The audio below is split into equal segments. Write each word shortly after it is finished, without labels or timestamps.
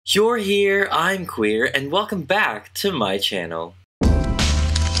You're here, I'm queer, and welcome back to my channel.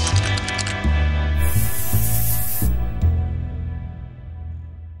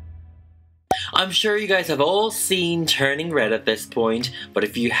 I'm sure you guys have all seen Turning Red at this point, but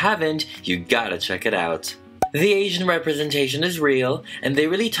if you haven't, you gotta check it out. The Asian representation is real, and they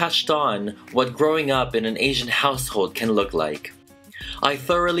really touched on what growing up in an Asian household can look like. I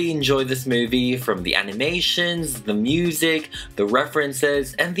thoroughly enjoyed this movie, from the animations, the music, the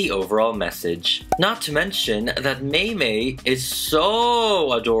references, and the overall message. Not to mention that Meilin is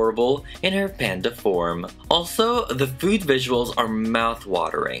so adorable in her panda form. Also, the food visuals are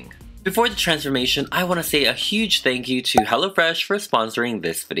mouth-watering. Before the transformation, I want to say a huge thank you to HelloFresh for sponsoring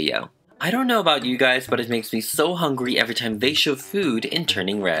this video. I don't know about you guys, but it makes me so hungry every time they show food in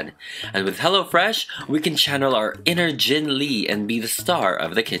Turning Red. And with HelloFresh, we can channel our inner Jin Lee and be the star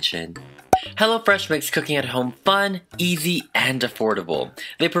of the kitchen. HelloFresh makes cooking at home fun, easy, and affordable.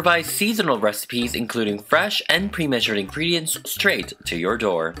 They provide seasonal recipes including fresh and pre-measured ingredients straight to your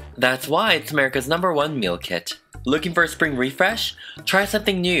door. That's why it's America's #1 meal kit. Looking for a spring refresh? Try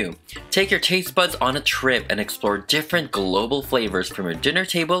something new. Take your taste buds on a trip and explore different global flavors from your dinner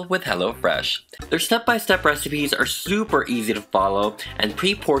table with HelloFresh. Their step-by-step recipes are super easy to follow, and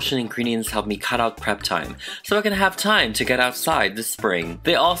pre-portioned ingredients help me cut out prep time, so I can have time to get outside this spring.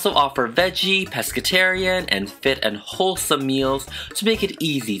 They also offer veggie, pescatarian, and fit and wholesome meals to make it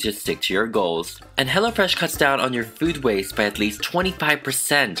easy to stick to your goals. And HelloFresh cuts down on your food waste by at least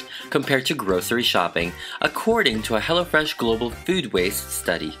 25% compared to grocery shopping, according to a HelloFresh Global Food Waste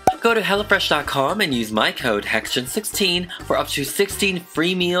study. Go to HelloFresh.com and use my code HEXTIAN16 for up to 16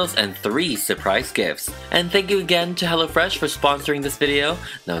 free meals and 3 surprise gifts. And thank you again to HelloFresh for sponsoring this video.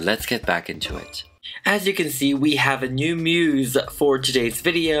 Now let's get back into it. As you can see, we have a new muse for today's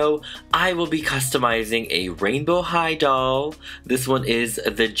video. I will be customizing a Rainbow High doll. This one is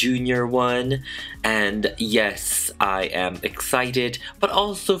the junior one. And yes, I am excited, but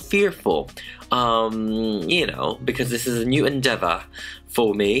also fearful. You know, because this is a new endeavor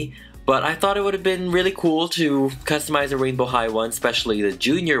for me. But I thought it would have been really cool to customize a Rainbow High one, especially the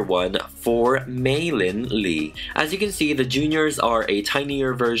junior one, for Meilin Lee. As you can see, the juniors are a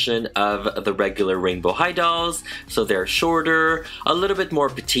tinier version of the regular Rainbow High dolls, so they're shorter, a little bit more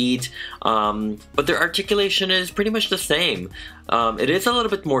petite, but their articulation is pretty much the same. It is a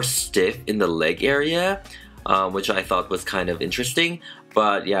little bit more stiff in the leg area, which I thought was kind of interesting,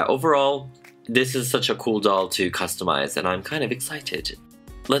 but yeah, overall, this is such a cool doll to customize, and I'm kind of excited.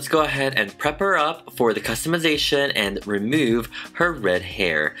 Let's go ahead and prep her up for the customization and remove her red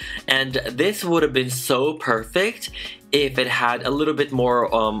hair. And this would have been so perfect if it had a little bit more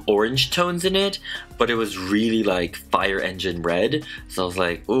orange tones in it, but it was really like fire engine red. So I was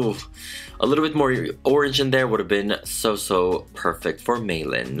like, ooh, a little bit more orange in there would have been so perfect for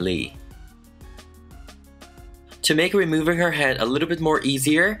Meilin Lee. To make removing her head a little bit more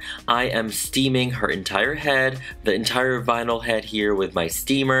easier, I am steaming her entire head, the entire vinyl head here with my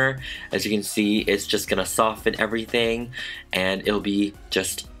steamer. As you can see, it's just gonna soften everything, and it'll be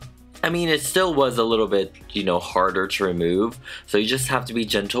just, I mean, it still was a little bit, you know, harder to remove, so you just have to be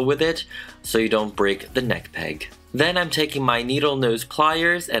gentle with it so you don't break the neck peg. Then I'm taking my needle nose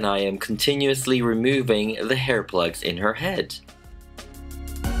pliers and I am continuously removing the hair plugs in her head.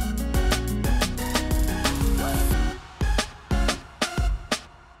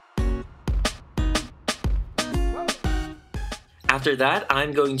 After that,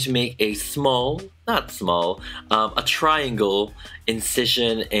 I'm going to make a a triangle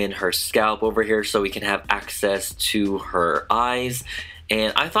incision in her scalp over here so we can have access to her eyes.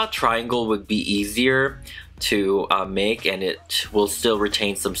 And I thought triangle would be easier to make, and it will still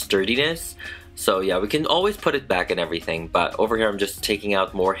retain some sturdiness. So yeah, we can always put it back and everything, but over here I'm just taking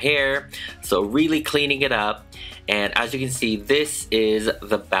out more hair, so really cleaning it up. And as you can see, this is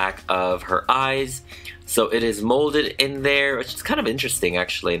the back of her eyes. So it is molded in there, which is kind of interesting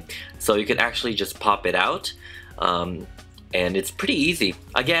actually. So you can actually just pop it out, and it's pretty easy.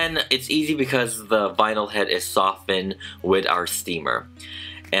 Again, it's easy because the vinyl head is softened with our steamer.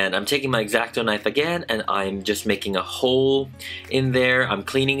 And I'm taking my X-Acto knife again, and I'm just making a hole in there. I'm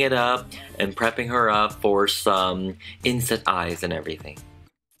cleaning it up and prepping her up for some inset eyes and everything.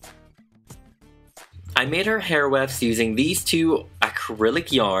 I made her hair wefts using these two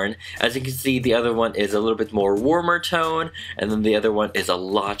acrylic yarn. As you can see, the other one is a little bit more warmer tone, and then the other one is a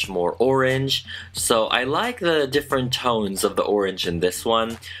lot more orange. So I like the different tones of the orange in this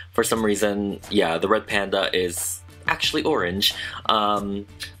one. For some reason, yeah, the red panda is actually orange. But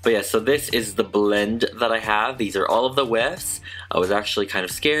yeah, so this is the blend that I have. These are all of the wefts. I was actually kind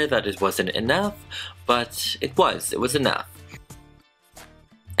of scared that it wasn't enough, but it was enough.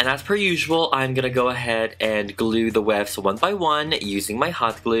 And as per usual, I'm gonna go ahead and glue the wefts one by one using my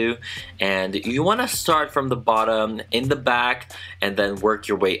hot glue. And you wanna start from the bottom in the back and then work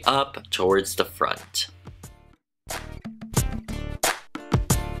your way up towards the front.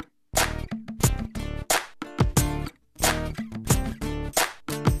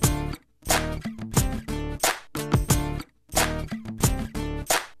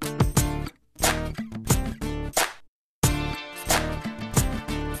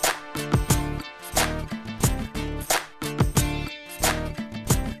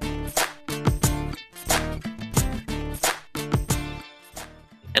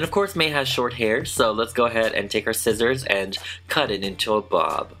 And of course May has short hair, so let's go ahead and take our scissors and cut it into a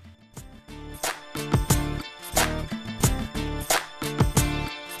bob.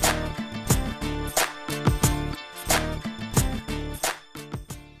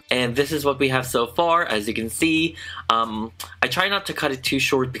 And this is what we have so far. As you can see, I try not to cut it too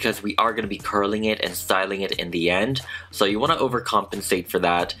short because we are going to be curling it and styling it in the end. So you want to overcompensate for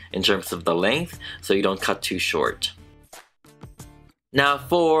that in terms of the length, so you don't cut too short. Now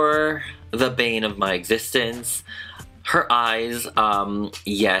for the bane of my existence, her eyes.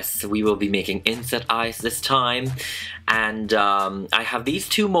 Yes, we will be making inset eyes this time. And I have these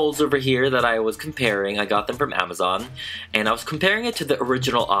two molds over here that I was comparing. I got them from Amazon. And I was comparing it to the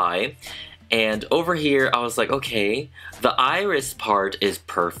original eye. And over here I was like, okay, the iris part is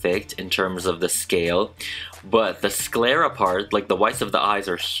perfect in terms of the scale. But the sclera part, like the whites of the eyes,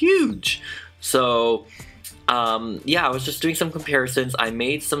 are huge. So yeah, I was just doing some comparisons. I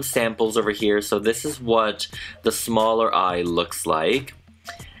made some samples over here. So this is what the smaller eye looks like.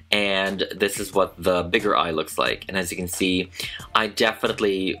 And this is what the bigger eye looks like. And as you can see, I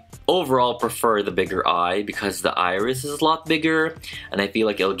definitely overall prefer the bigger eye because the iris is a lot bigger. And I feel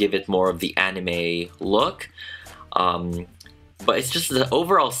like it'll give it more of the anime look. But it's just the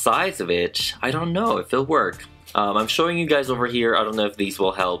overall size of it. I don't know if it'll work. I'm showing you guys over here. I don't know if these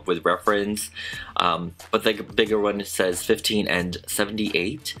will help with reference, but the bigger one says 15 and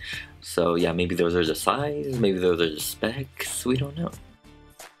 78. So yeah, maybe those are the size, maybe those are the specs, we don't know.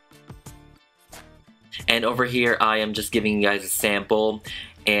 And over here I am just giving you guys a sample,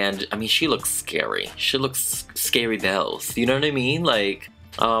 and I mean, she looks scary. She looks scary bells, you know what I mean? Like,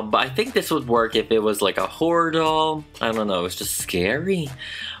 but I think this would work if it was like a horror doll. I don't know, it's just scary.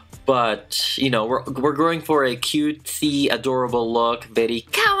 But, you know, we're going for a cutesy, adorable look, very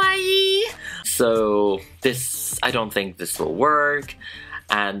kawaii. So this, I don't think this will work.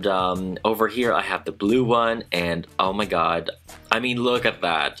 And over here I have the blue one, and oh my god, I mean, look at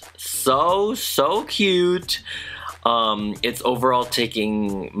that. So cute. It's overall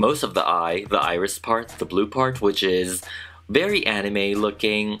taking most of the eye, the iris part, the blue part, which is very anime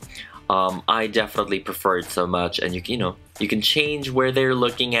looking. I definitely prefer it so much, and you know, you can change where they're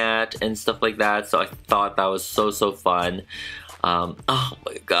looking at and stuff like that, so I thought that was so fun. Oh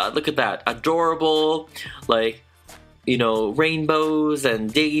my god, look at that. Adorable, like, you know, rainbows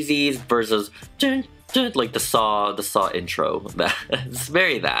and daisies versus like the Saw intro. It's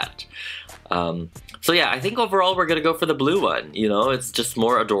very that. So yeah, I think overall we're gonna go for the blue one. You know, it's just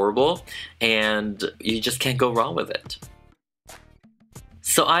more adorable, and you just can't go wrong with it.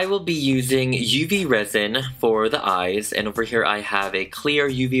 So I will be using UV resin for the eyes, and over here I have a clear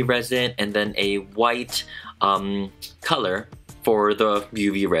UV resin and then a white color for the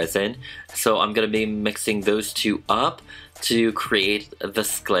UV resin. So I'm going to be mixing those two up to create the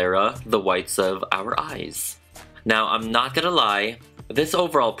sclera, the whites of our eyes. Now I'm not gonna lie, this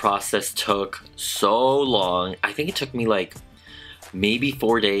overall process took so long. I think it took me like maybe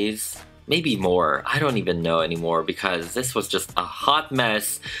 4 days. Maybe more. I don't even know anymore because this was just a hot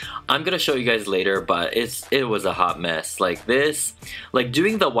mess. I'm gonna show you guys later, but it was a hot mess. Like this, like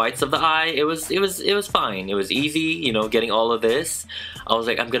doing the whites of the eye, it was fine. It was easy, you know, getting all of this. I was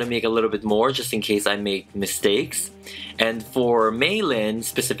like, I'm gonna make a little bit more just in case I make mistakes. And for Meilin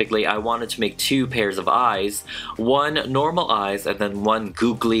specifically, I wanted to make 2 pairs of eyes, one normal eyes and then one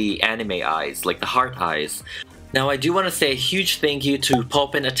googly anime eyes, like the heart eyes. Now I do want to say a huge thank you to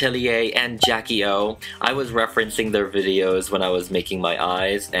Popin Atelier and Jackie O. I was referencing their videos when I was making my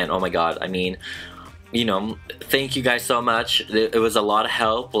eyes, and oh my god, I mean, you know, thank you guys so much. It was a lot of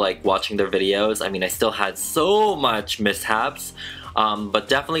help, like, watching their videos. I mean, I still had so much mishaps, but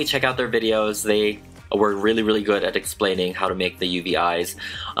definitely check out their videos. They were really good at explaining how to make the UV eyes.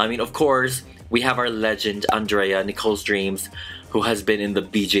 I mean, of course, we have our legend, Andrea, Nicole's Dreams, who has been in the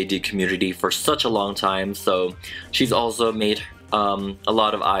BJD community for such a long time, so she's also made a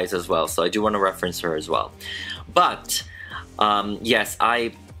lot of eyes as well, so I do want to reference her as well. But, yes,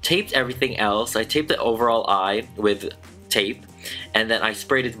 I taped everything else. I taped the overall eye with tape, and then I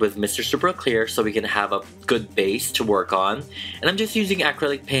sprayed it with Mr. Super Clear so we can have a good base to work on. And I'm just using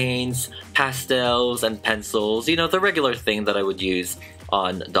acrylic paints, pastels, and pencils, you know, the regular thing that I would use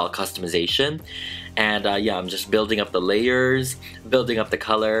on doll customization. And yeah, I'm just building up the layers, building up the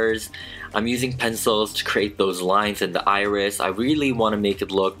colors. I'm using pencils to create those lines in the iris. I really want to make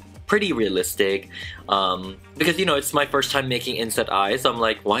it look pretty realistic, because you know, it's my first time making inset eyes, so I'm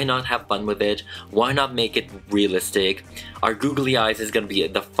like, why not have fun with it? Why not make it realistic? Our googly eyes is gonna be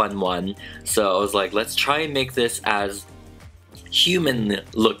the fun one, so I was like, let's try and make this as human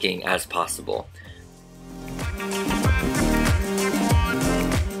looking as possible.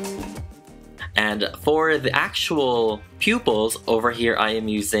 And for the actual pupils, over here I am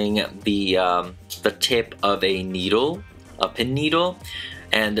using the tip of a needle, a pin needle.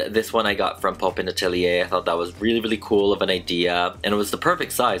 And this one I got from Pop in Atelier. I thought that was really cool of an idea, and it was the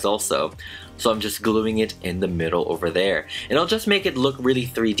perfect size also. So I'm just gluing it in the middle over there, and it'll just make it look really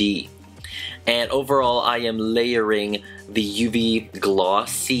 3D. And overall, I am layering the UV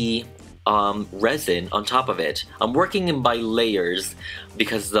glossy resin on top of it. I'm working in by layers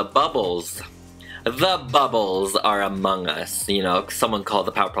because the bubbles are among us. You know, someone called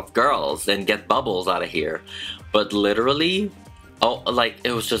the Powerpuff Girls and get bubbles out of here. But literally, oh, like,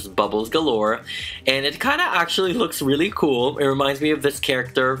 it was just bubbles galore, and it kind of actually looks really cool. It reminds me of this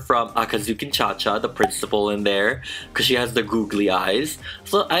character from Akazukin Cha-Cha, the principal in there, because she has the googly eyes.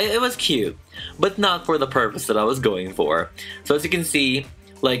 So it was cute, but not for the purpose that I was going for. So as you can see,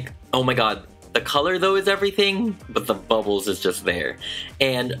 like, oh my god, the color though is everything, but the bubbles is just there.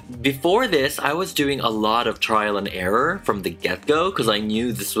 And before this, I was doing a lot of trial and error from the get-go, because I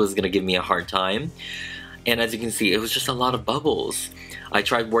knew this was going to give me a hard time. And as you can see, it was just a lot of bubbles. I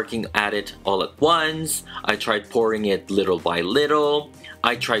tried working at it all at once. I tried pouring it little by little.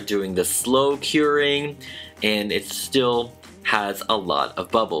 I tried doing the slow curing, and it still has a lot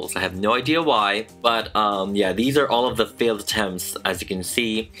of bubbles. I have no idea why, but yeah, these are all of the failed attempts, as you can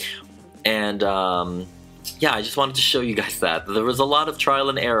see. And yeah, I just wanted to show you guys that. There was a lot of trial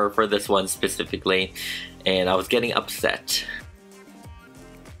and error for this one specifically, and I was getting upset.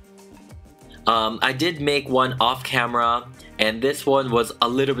 I did make one off camera, and this one was a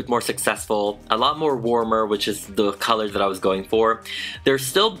little bit more successful, a lot more warmer, which is the color that I was going for. There's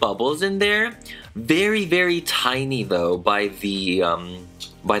still bubbles in there, very tiny though by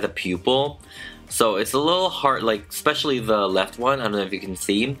the pupil, so it's a little hard, like especially the left one. I don't know if you can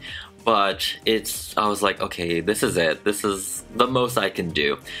see, but I was like, okay, this is it. This is the most I can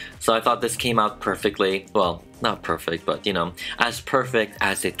do. So I thought this came out perfectly. Well, not perfect, but you know, as perfect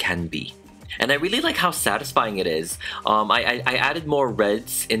as it can be. And I really like how satisfying it is. I added more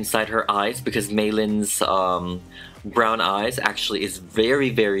reds inside her eyes because Meilin's brown eyes actually is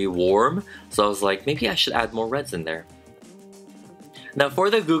very warm. So I was like, maybe I should add more reds in there. Now for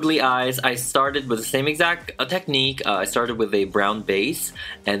the googly eyes, I started with the same exact technique. I started with a brown base,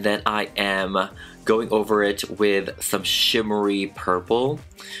 and then I am going over it with some shimmery purple.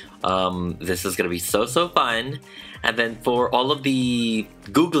 This is gonna be so fun. And then for all of the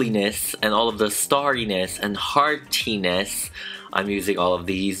googliness and all of the starriness and heartiness, I'm using all of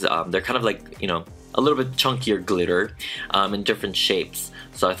these. They're kind of like, you know, a little bit chunkier glitter in different shapes.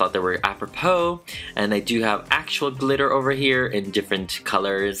 So I thought they were apropos. And I do have actual glitter over here in different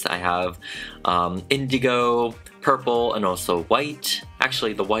colors. I have indigo, purple, and also white.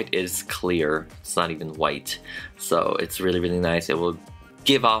 Actually, the white is clear. It's not even white. So it's really nice. It will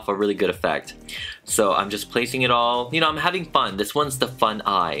give off a really good effect. So I'm just placing it all, you know, I'm having fun. This one's the fun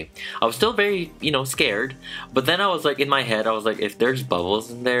eye. I was still very, you know, scared, but then I was like, in my head, I was like, if there's bubbles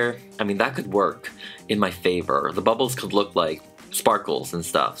in there, I mean, that could work in my favor. The bubbles could look like sparkles and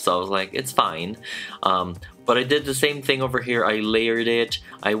stuff. So I was like, it's fine. But I did the same thing over here. I layered it.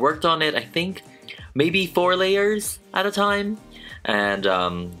 I worked on it, I think, maybe 4 layers at a time. And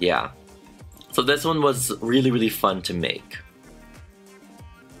yeah. So this one was really fun to make.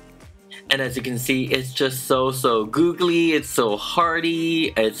 And as you can see, it's just so googly, it's so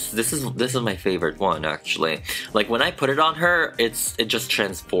hearty. This is my favorite one, actually. Like when I put it on her, it just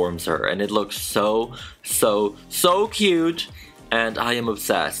transforms her, and it looks so cute, and I am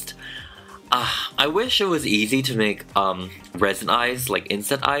obsessed. I wish it was easy to make resin eyes, like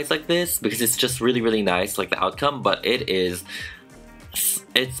inset eyes like this, because it's just really nice, like the outcome, but it's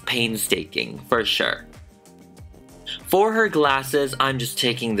painstaking for sure. For her glasses, I'm just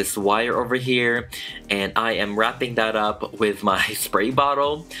taking this wire over here, and I am wrapping that up with my spray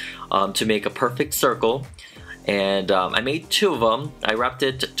bottle to make a perfect circle. And I made 2 of them. I wrapped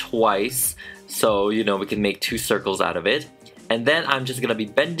it twice, so you know we can make 2 circles out of it. And then I'm just gonna be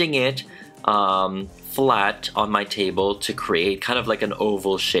bending it flat on my table to create kind of like an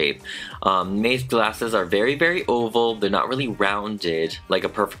oval shape. May's glasses are very oval. They're not really rounded like a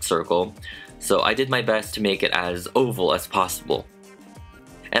perfect circle. So I did my best to make it as oval as possible.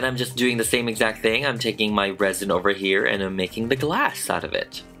 And I'm just doing the same exact thing. I'm taking my resin over here and I'm making the glass out of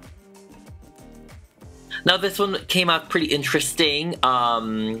it. Now this one came out pretty interesting.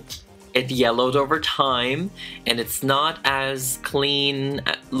 It yellowed over time, and it's not as clean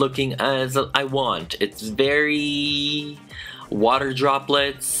looking as I want. It's very water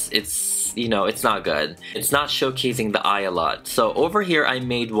droplets. It's, you know, it's not good. It's not showcasing the eye a lot. So over here I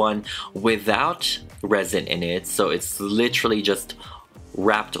made one without resin in it, so it's literally just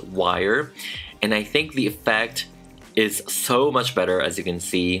wrapped wire, and I think the effect is so much better. As you can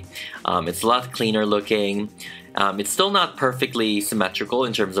see, it's a lot cleaner looking. It's still not perfectly symmetrical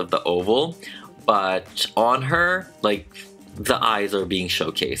in terms of the oval, but on her, like, the eyes are being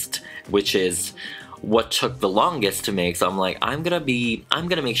showcased, which is what took the longest to make. So I'm like, I'm gonna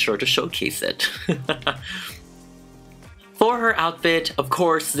make sure to showcase it. For her outfit, of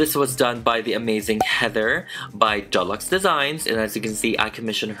course, this was done by the amazing Heather by Deluxe Designs, and as you can see, I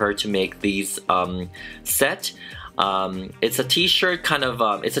commissioned her to make these set. It's a t-shirt kind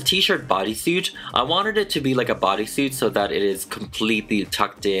of, it's a t-shirt bodysuit. I wanted it to be like a bodysuit so that it is completely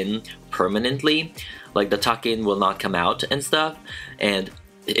tucked in permanently. Like the tuck-in will not come out and stuff. And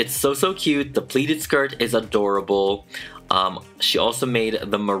it's so cute. The pleated skirt is adorable. She also made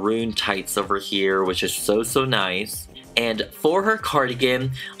the maroon tights over here, which is so nice. And for her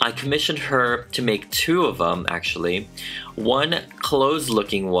cardigan, I commissioned her to make two of them actually. One closed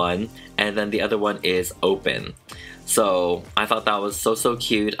looking one, and then the other one is open. So I thought that was so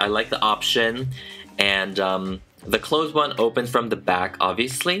cute. I like the option, and the closed one opens from the back,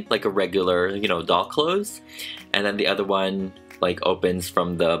 obviously, like a regular, you know, doll clothes, and then the other one like opens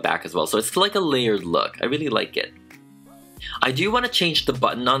from the back as well. So it's like a layered look. I really like it. I do want to change the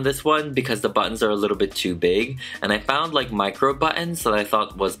button on this one because the buttons are a little bit too big, and I found like micro buttons that I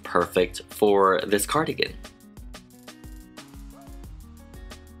thought was perfect for this cardigan.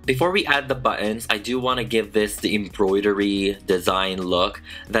 Before we add the buttons, I do want to give this the embroidery design look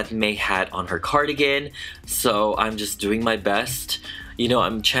that May had on her cardigan, so I'm just doing my best. You know,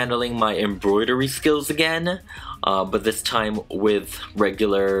 I'm channeling my embroidery skills again, but this time with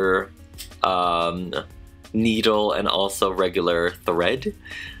regular needle and also regular thread.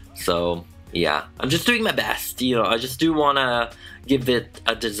 So yeah, I'm just doing my best. You know, I just do want to give it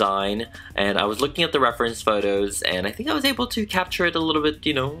a design, and I was looking at the reference photos and I think I was able to capture it a little bit.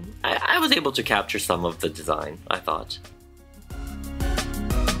 You know, I was able to capture some of the design, I thought.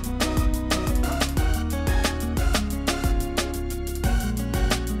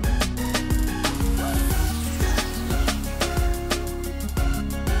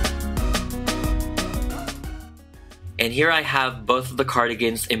 And here I have both of the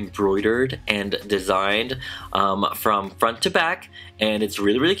cardigans embroidered and designed from front to back, and it's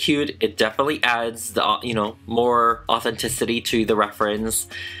really cute. It definitely adds the, you know, more authenticity to the reference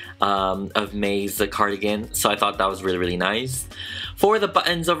of May's cardigan, so I thought that was really nice. For the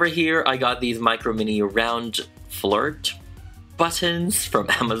buttons over here, I got these micro mini round flirt buttons from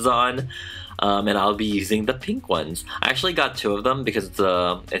Amazon. And I'll be using the pink ones. I actually got two of them because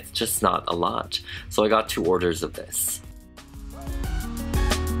it's just not a lot. So I got 2 orders of this.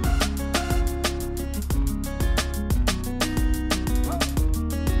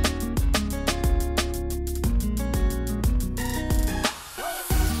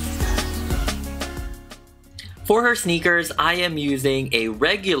 For her sneakers, I am using a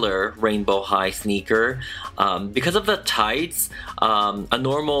regular rainbow high sneaker. Because of the tights, a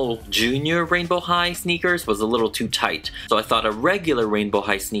normal junior rainbow high sneakers was a little too tight. So I thought a regular rainbow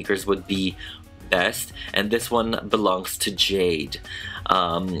high sneakers would be best, and this one belongs to Jade.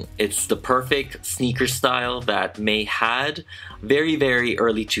 It's the perfect sneaker style that May had, very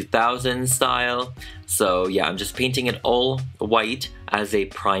early 2000s style. So yeah, I'm just painting it all white as a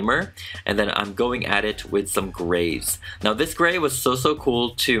primer, and then I'm going at it with some grays. Now this gray was so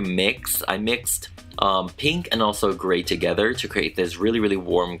cool to mix. I mixed pink and also gray together to create this really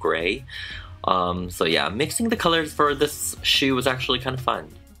warm gray. So yeah, mixing the colors for this shoe was actually kind of fun.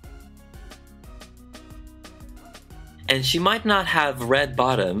 And she might not have red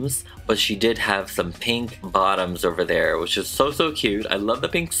bottoms, but she did have some pink bottoms over there, which is so cute. I love the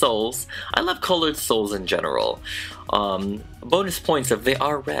pink soles. I love colored soles in general. Bonus points if they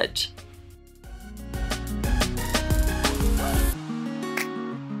are red.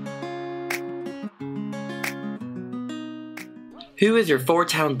 Who is your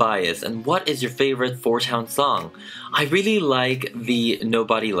Four-Town bias, and what is your favorite Four-Town song? I really like the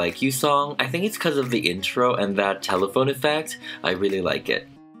Nobody Like You song. I think it's because of the intro and that telephone effect. I really like it.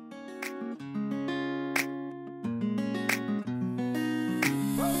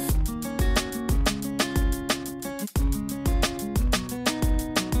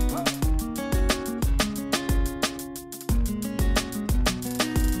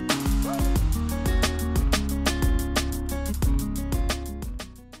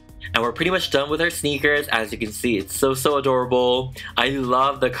 And we're pretty much done with our sneakers. As you can see, it's so adorable. I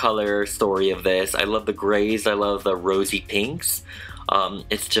love the color story of this. I love the grays, I love the rosy pinks.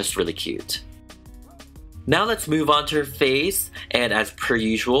 It's just really cute. Now let's move on to her face, and as per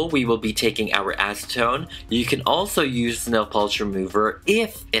usual, we will be taking our acetone. You can also use nail polish remover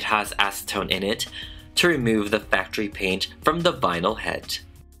if it has acetone in it to remove the factory paint from the vinyl head.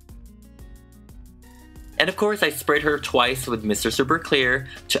 And of course, I sprayed her twice with Mr. Super Clear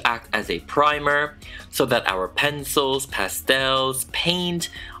to act as a primer so that our pencils, pastels, paint,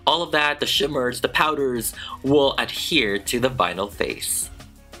 all of that, the shimmers, the powders, will adhere to the vinyl face.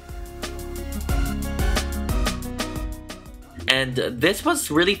 And this was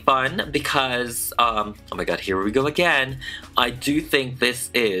really fun because, oh my god, here we go again. I do think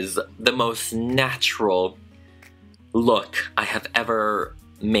this is the most natural look I have ever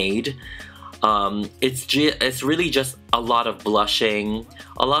made. It's really just a lot of blushing,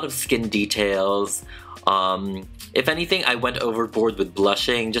 a lot of skin details. If anything, I went overboard with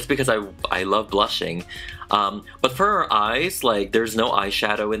blushing just because I love blushing. But for her eyes, like, there's no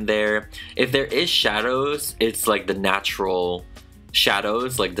eyeshadow in there. If there is shadows, it's like the natural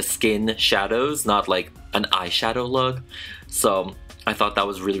shadows, like the skin shadows, not like an eyeshadow look. So I thought that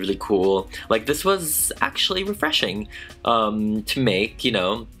was really cool. Like, this was actually refreshing to make, you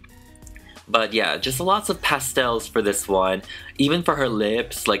know. But yeah, just lots of pastels for this one. Even for her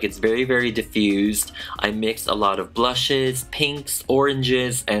lips, like, it's very diffused. I mixed a lot of blushes, pinks,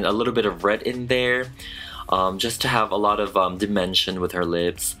 oranges, and a little bit of red in there. Just to have a lot of dimension with her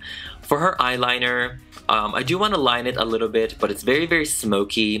lips. For her eyeliner, I do want to line it a little bit, but it's very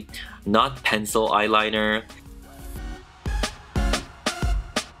smoky, not pencil eyeliner.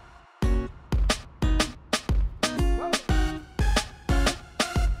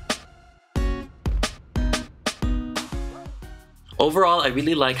 Overall, I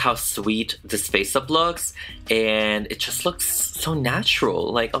really like how sweet this face-up looks, and it just looks so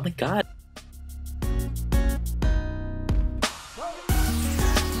natural. Like, oh my god.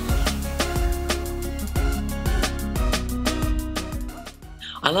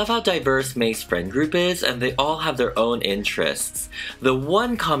 I love how diverse May's friend group is, and they all have their own interests. The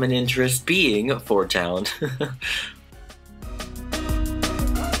one common interest being Four-Town.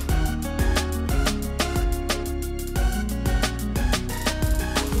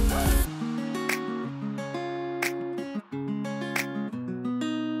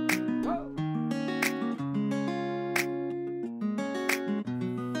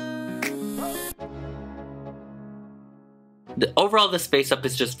 Overall, the space up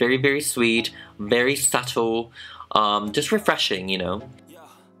is just very sweet, very subtle, just refreshing, you know.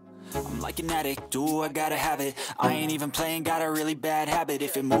 I'm like an addict, do I gotta have it. I ain't even playing, got a really bad habit.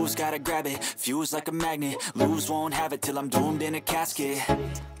 If it moves, gotta grab it, fuse like a magnet. Lose, won't have it till I'm doomed in a casket.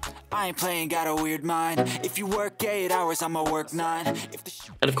 I ain't playing, got a weird mind. If you work 8 hours, I'ma work 9.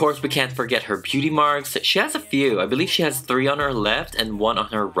 And of course, we can't forget her beauty marks. She has a few. I believe she has 3 on her left and 1 on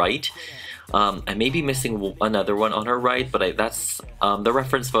her right. I may be missing another one on her right, but that's the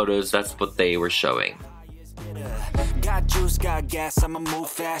reference photos, that's what they were showing. Got juice, got gas, I'ma move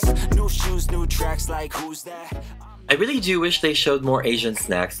fast. New shoes, new tracks, like who's that? I really do wish they showed more Asian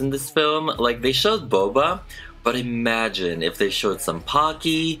snacks in this film. Like, they showed boba, but imagine if they showed some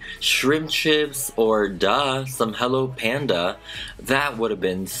Pocky, shrimp chips, or some Hello Panda. That would have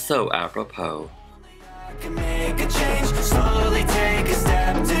been so apropos. I can make a change, slowly take a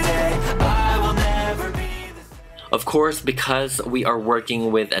step today. I will never be the same. Of course, because we are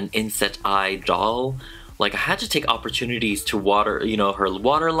working with an inset eye doll, like, I had to take opportunities to water, you know, her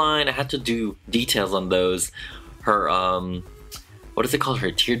waterline. I had to do details on those. Her, what is it called?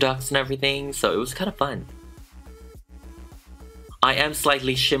 Her tear ducts and everything. So it was kind of fun. I am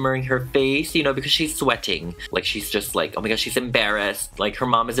slightly shimmering her face, you know, because she's sweating. Like, she's just like, oh my gosh, she's embarrassed. Like, her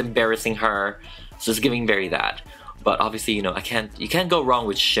mom is embarrassing her. So it's giving very that. But obviously, you know, you can't go wrong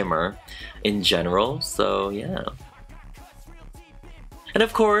with shimmer in general. So yeah. And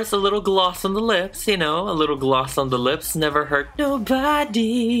of course, a little gloss on the lips, you know, a little gloss on the lips never hurt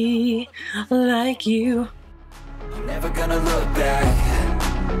nobody like you. I'm never gonna look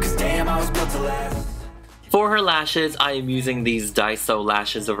back, 'cause damn, I was built to last. For her lashes, I am using these Daiso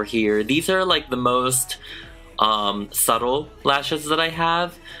lashes over here. These are like the most subtle lashes that I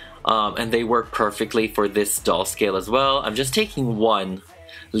have, and they work perfectly for this doll scale as well. I'm just taking one,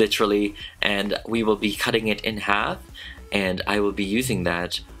 literally, and we will be cutting it in half, and I will be using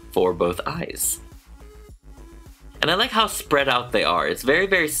that for both eyes. And I like how spread out they are. It's very,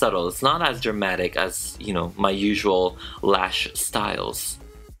 very subtle. It's not as dramatic as, you know, my usual lash styles.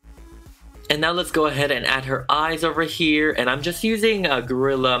 And now let's go ahead and add her eyes over here, and I'm just using a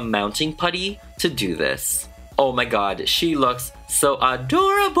Gorilla mounting putty to do this. Oh my god, she looks so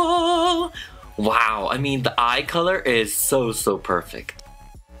adorable! Wow, I mean the eye color is so perfect.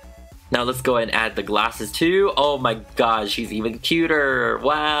 Now let's go ahead and add the glasses too. Oh my god, she's even cuter!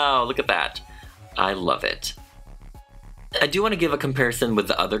 Wow, look at that. I love it. I do want to give a comparison with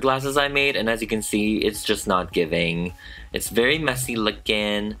the other glasses I made, and as you can see, it's just not giving. It's very messy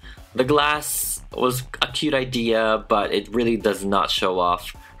looking. The glass was a cute idea, but it really does not show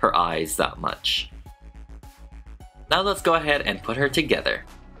off her eyes that much. Now let's go ahead and put her together.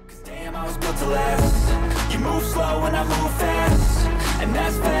 Damn, I was built to last. You move slow and I move fast, and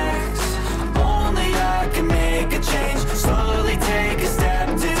that's facts. Only I can make a change. Slowly take a step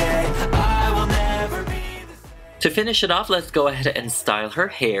today. I will never be the same. To finish it off, let's go ahead and style her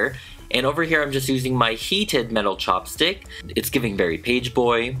hair. And over here, I'm just using my heated metal chopstick. It's giving very page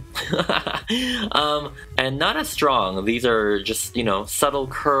boy. And not as strong. These are just, you know, subtle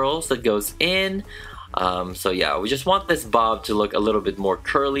curls that goes in. So yeah, we just want this bob to look a little bit more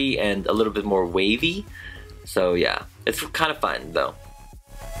curly and a little bit more wavy. So yeah, it's kind of fun though.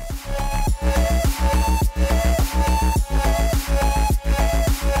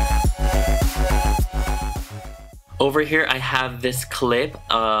 Over here I have this clip.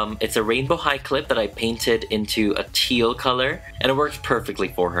 It's a rainbow high clip that I painted into a teal color, and it works perfectly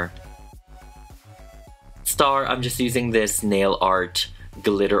for her. Star, I'm just using this nail art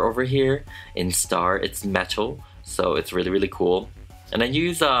glitter over here. In Star, it's metal, so it's really cool. And I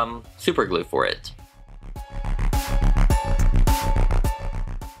use super glue for it.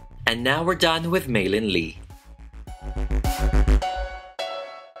 And now we're done with Meilin Lee.